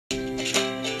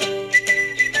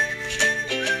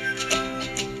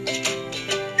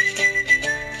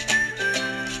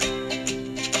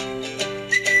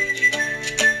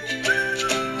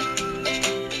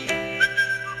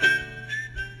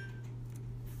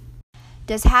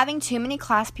Does having too many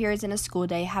class periods in a school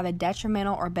day have a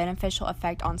detrimental or beneficial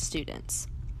effect on students?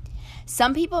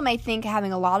 Some people may think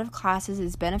having a lot of classes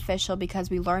is beneficial because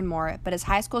we learn more, but as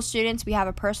high school students, we have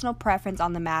a personal preference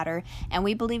on the matter, and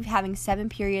we believe having 7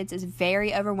 periods is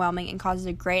very overwhelming and causes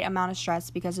a great amount of stress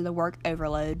because of the work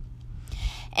overload.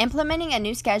 Implementing a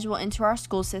new schedule into our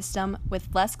school system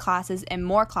with less classes and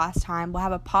more class time will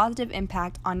have a positive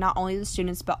impact on not only the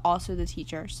students but also the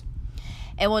teachers.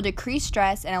 It will decrease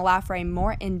stress and allow for a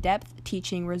more in-depth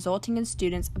teaching, resulting in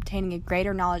students obtaining a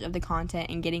greater knowledge of the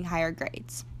content and getting higher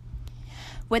grades.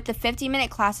 With the 50-minute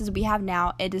classes we have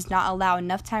now, it does not allow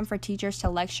enough time for teachers to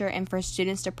lecture and for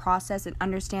students to process and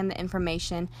understand the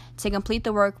information, to complete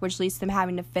the work, which leads to them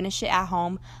having to finish it at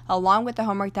home, along with the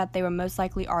homework that they will most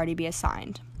likely already be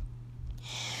assigned.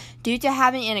 Due to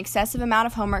having an excessive amount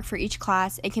of homework for each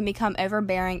class, it can become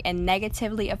overbearing and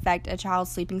negatively affect a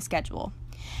child's sleeping schedule.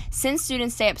 Since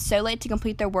students stay up so late to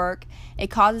complete their work, it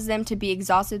causes them to be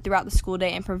exhausted throughout the school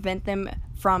day and prevent them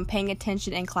from paying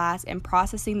attention in class and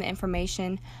processing the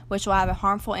information, which will have a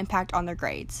harmful impact on their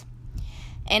grades.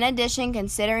 In addition,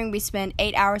 considering we spend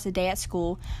 8 hours a day at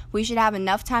school, we should have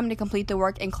enough time to complete the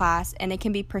work in class, and it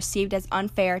can be perceived as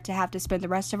unfair to have to spend the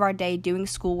rest of our day doing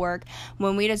schoolwork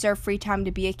when we deserve free time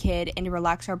to be a kid and to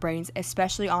relax our brains,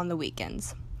 especially on the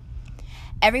weekends.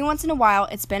 Every once in a while,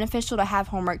 it's beneficial to have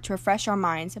homework to refresh our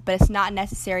minds, but it's not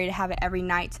necessary to have it every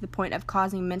night to the point of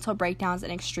causing mental breakdowns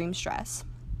and extreme stress.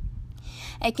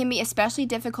 It can be especially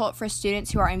difficult for students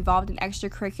who are involved in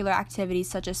extracurricular activities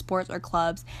such as sports or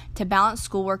clubs to balance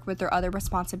schoolwork with their other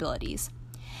responsibilities.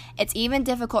 It's even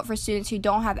difficult for students who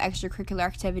don't have extracurricular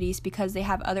activities because they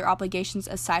have other obligations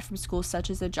aside from school, such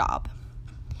as a job.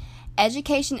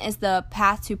 Education is the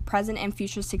path to present and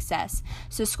future success,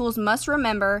 so schools must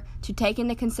remember to take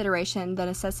into consideration the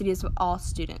necessities of all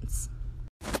students.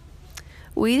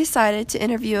 We decided to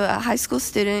interview a high school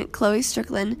student, Chloe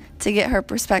Strickland, to get her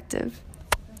perspective.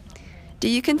 Do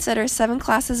you consider 7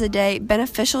 classes a day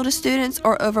beneficial to students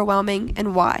or overwhelming,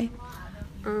 and why?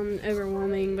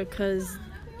 Overwhelming because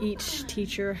each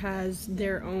teacher has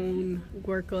their own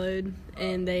workload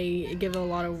and they give a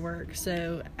lot of work,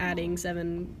 so adding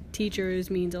 7 teachers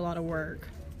means a lot of work.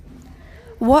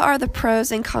 What are the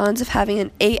pros and cons of having an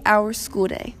 8-hour school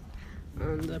day?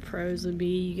 The pros would be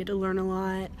you get to learn a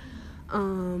lot,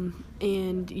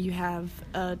 and you have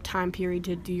a time period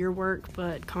to do your work,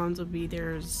 but cons would be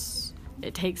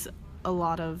it takes a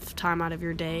lot of time out of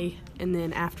your day, and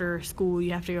then after school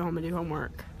you have to go home and do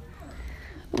homework.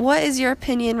 What is your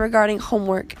opinion regarding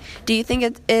homework? Do you think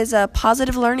it is a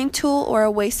positive learning tool or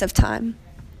a waste of time?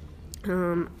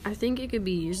 I think it could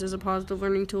be used as a positive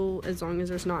learning tool as long as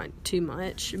there's not too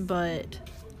much, but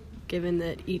given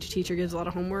that each teacher gives a lot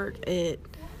of homework, it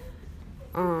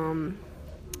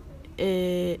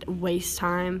wastes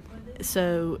time,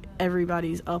 so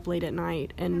everybody's up late at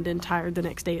night and then tired the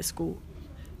next day at school.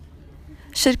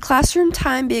 Should classroom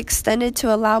time be extended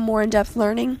to allow more in-depth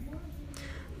learning?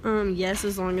 Yes,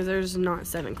 as long as there's not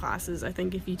 7 classes. I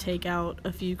think if you take out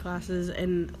a few classes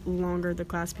and longer the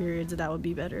class periods, that would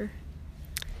be better.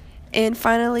 And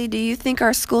finally, do you think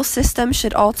our school system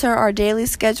should alter our daily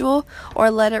schedule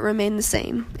or let it remain the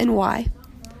same, and why?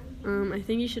 I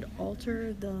think you should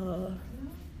alter the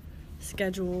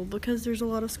schedule because there's a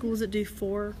lot of schools that do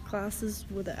 4 classes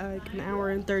with like an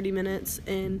hour and 30 minutes,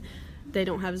 and they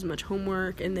don't have as much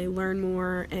homework and they learn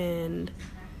more, and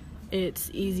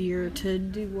it's easier to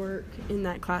do work in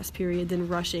that class period than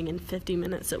rushing in 50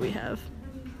 minutes that we have.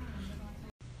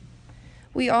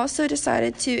 We also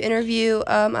decided to interview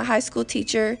a high school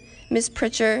teacher, Ms.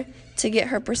 Pritchard, to get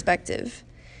her perspective.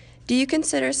 Do you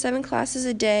consider 7 classes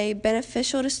a day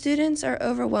beneficial to students or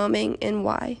overwhelming, and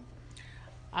why?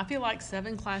 I feel like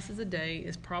 7 classes a day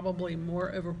is probably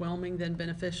more overwhelming than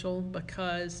beneficial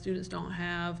because students don't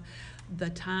have the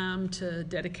time to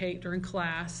dedicate during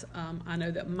class. I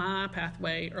know that my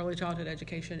pathway, early childhood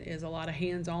education, is a lot of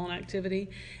hands-on activity,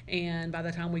 and by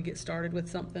the time we get started with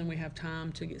something, we have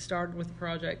time to get started with the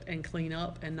project and clean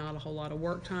up, and not a whole lot of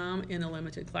work time in a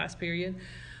limited class period.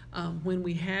 When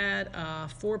we had a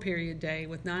 4-period day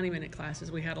with 90-minute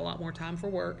classes, we had a lot more time for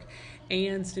work,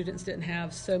 and students didn't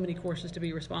have so many courses to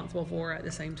be responsible for at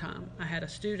the same time. I had a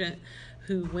student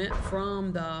who went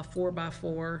from the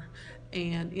 4x4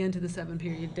 and into the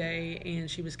 7-period day, and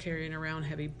she was carrying around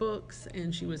heavy books,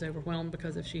 and she was overwhelmed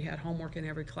because if she had homework in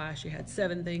every class, she had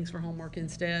 7 things for homework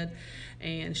instead,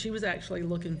 and she was actually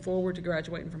looking forward to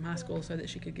graduating from high school so that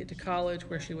she could get to college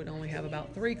where she would only have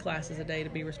about 3 classes a day to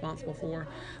be responsible for,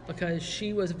 because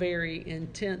she was a very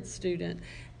intense student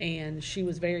and she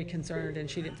was very concerned, and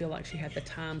she didn't feel like she had the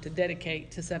time to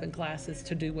dedicate to 7 classes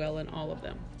to do well in all of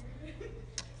them.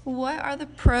 What are the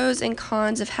pros and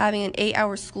cons of having an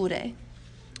 8-hour school day?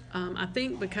 I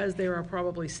think because there are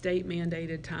probably state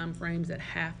mandated timeframes that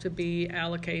have to be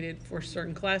allocated for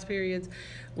certain class periods,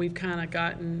 we've kind of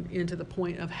gotten into the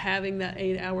point of having that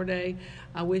 8-hour day.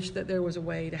 I wish that there was a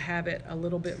way to have it a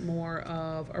little bit more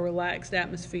of a relaxed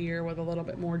atmosphere with a little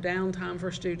bit more downtime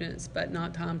for students, but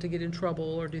not time to get in trouble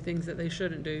or do things that they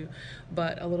shouldn't do,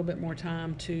 but a little bit more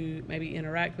time to maybe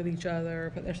interact with each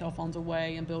other, put their cell phones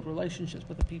away, and build relationships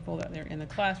with the people that they're in the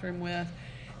classroom with,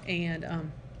 and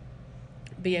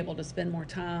be able to spend more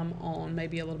time on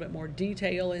maybe a little bit more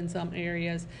detail in some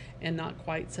areas and not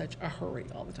quite such a hurry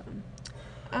all the time.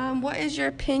 What is your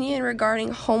opinion regarding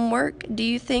homework? Do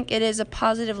you think it is a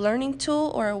positive learning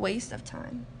tool or a waste of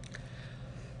time?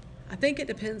 I think it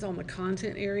depends on the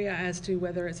content area as to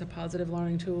whether it's a positive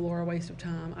learning tool or a waste of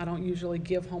time. I don't usually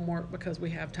give homework because we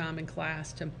have time in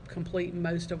class to complete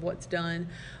most of what's done,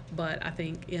 but I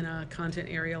think in a content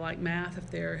area like math, if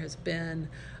there has been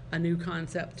a new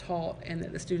concept taught and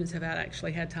that the students have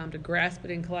actually had time to grasp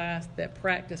it in class, that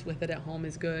practice with it at home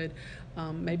is good.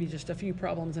 Maybe just a few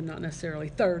problems and not necessarily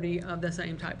 30 of the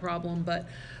same type problem, but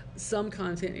some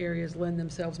content areas lend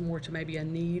themselves more to maybe a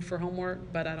need for homework,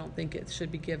 but I don't think it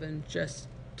should be given just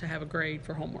to have a grade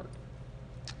for homework.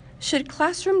 Should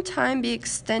classroom time be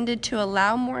extended to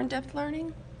allow more in-depth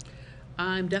learning?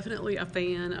 I'm definitely a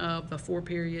fan of the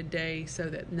 4-period day so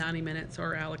that 90 minutes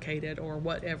are allocated or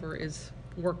whatever is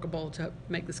workable to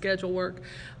make the schedule work.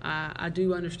 I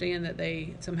do understand that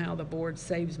the board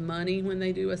saves money when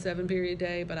they do a 7-period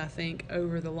day, but I think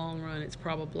over the long run it's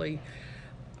probably,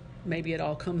 maybe it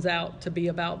all comes out to be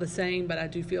about the same, but I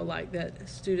do feel like that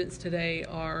students today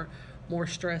are more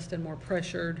stressed and more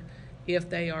pressured if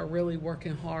they are really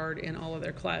working hard in all of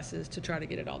their classes to try to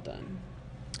get it all done.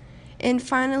 And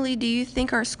finally, do you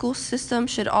think our school system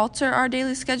should alter our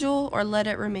daily schedule or let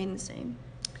it remain the same?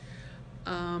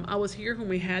 I was here when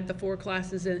we had the 4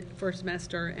 classes in first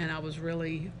semester, and I was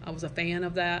a fan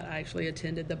of that. I actually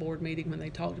attended the board meeting when they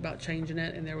talked about changing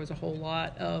it, and there was a whole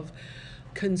lot of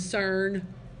concern,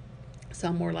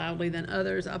 some more loudly than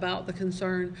others, about the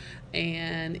concern.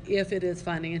 And if it is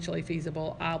financially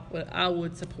feasible, I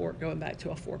would support going back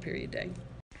to a 4-period day.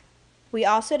 We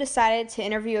also decided to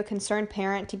interview a concerned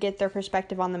parent to get their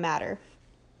perspective on the matter.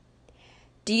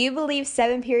 Do you believe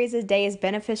 7 periods a day is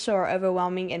beneficial or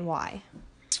overwhelming, and why?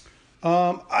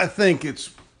 I think it's,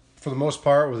 for the most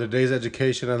part, with a day's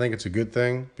education, I think it's a good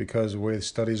thing because the way the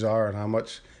studies are and how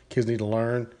much kids need to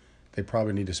learn, they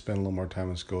probably need to spend a little more time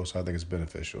in school, so I think it's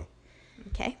beneficial.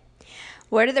 Okay.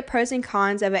 What are the pros and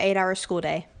cons of an 8-hour school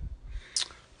day?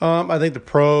 I think the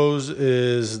pros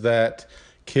is that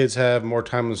kids have more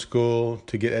time in school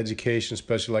to get education,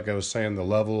 especially like I was saying, the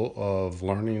level of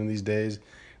learning in these days.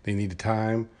 They need the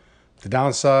time. The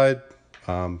downside,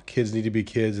 kids need to be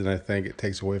kids, and I think it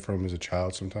takes away from them as a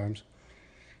child sometimes.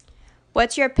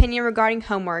 What's your opinion regarding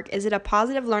homework? Is it a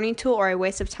positive learning tool or a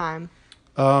waste of time?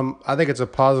 I think it's a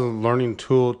positive learning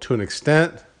tool to an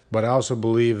extent, but I also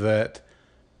believe that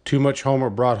too much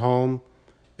homework brought home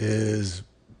is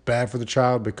bad for the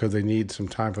child because they need some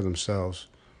time for themselves.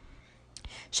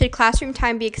 Should classroom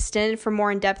time be extended for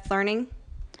more in-depth learning?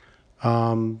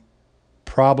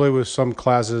 Probably with some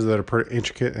classes that are pretty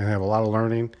intricate and have a lot of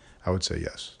learning, I would say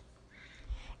yes.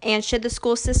 And should the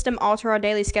school system alter our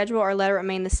daily schedule or let it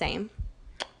remain the same?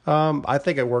 I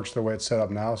think it works the way it's set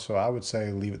up now, so I would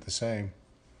say leave it the same.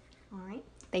 All right.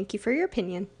 Thank you for your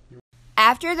opinion.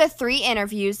 After the 3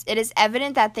 interviews, it is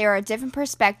evident that there are different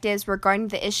perspectives regarding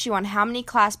the issue on how many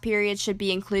class periods should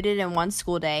be included in one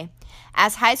school day.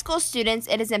 As high school students,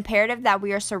 it is imperative that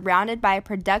we are surrounded by a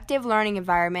productive learning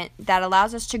environment that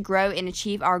allows us to grow and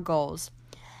achieve our goals.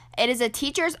 It is a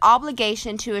teacher's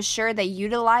obligation to assure they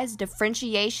utilize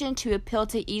differentiation to appeal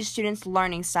to each student's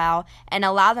learning style and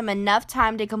allow them enough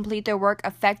time to complete their work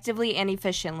effectively and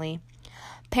efficiently.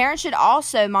 Parents should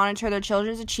also monitor their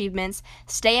children's achievements,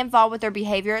 stay involved with their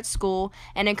behavior at school,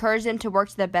 and encourage them to work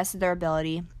to the best of their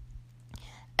ability.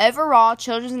 Overall,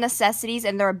 children's necessities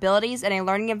and their abilities in a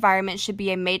learning environment should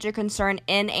be a major concern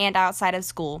in and outside of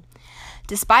school.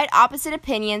 Despite opposite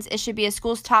opinions, it should be a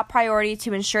school's top priority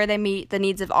to ensure they meet the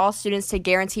needs of all students to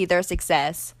guarantee their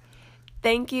success.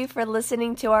 Thank you for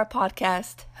listening to our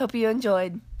podcast. Hope you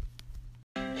enjoyed.